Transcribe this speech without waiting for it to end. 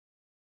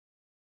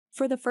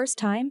For the first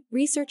time,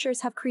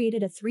 researchers have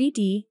created a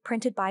 3D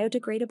printed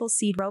biodegradable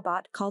seed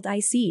robot called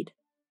iSeed.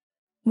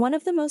 One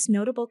of the most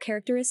notable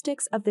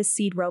characteristics of this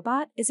seed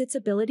robot is its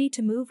ability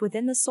to move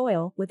within the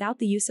soil without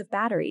the use of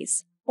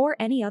batteries or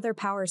any other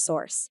power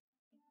source.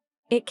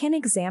 It can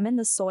examine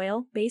the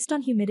soil based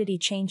on humidity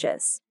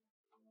changes.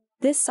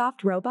 This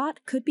soft robot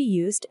could be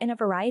used in a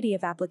variety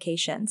of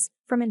applications,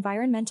 from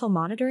environmental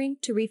monitoring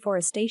to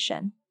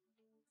reforestation.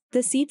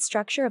 The seed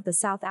structure of the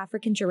South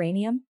African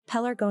geranium,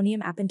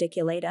 Pelargonium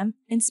appendiculatum,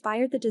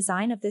 inspired the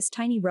design of this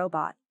tiny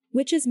robot,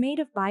 which is made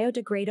of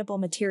biodegradable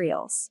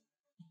materials.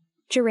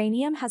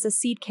 Geranium has a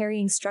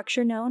seed-carrying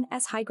structure known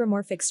as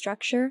hygromorphic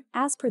structure,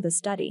 as per the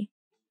study.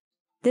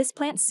 This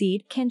plant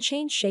seed can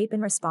change shape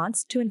in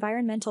response to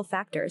environmental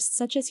factors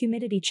such as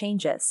humidity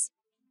changes.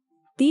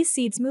 These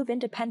seeds move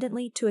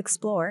independently to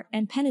explore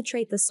and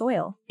penetrate the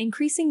soil,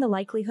 increasing the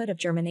likelihood of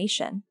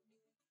germination.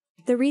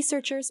 The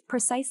researchers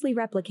precisely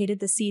replicated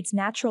the seed's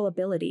natural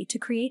ability to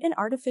create an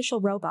artificial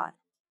robot.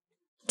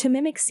 To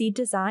mimic seed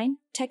design,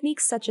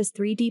 techniques such as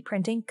 3D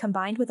printing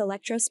combined with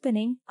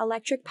electrospinning,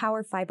 electric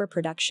power fiber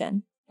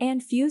production,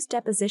 and fused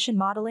deposition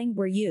modeling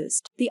were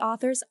used. The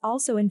authors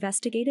also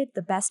investigated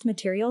the best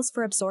materials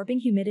for absorbing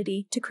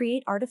humidity to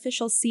create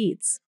artificial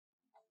seeds.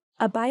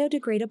 A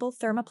biodegradable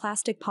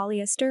thermoplastic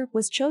polyester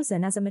was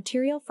chosen as a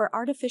material for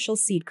artificial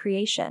seed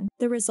creation.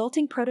 The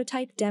resulting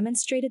prototype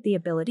demonstrated the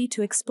ability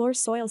to explore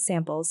soil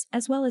samples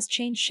as well as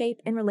change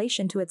shape in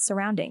relation to its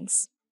surroundings.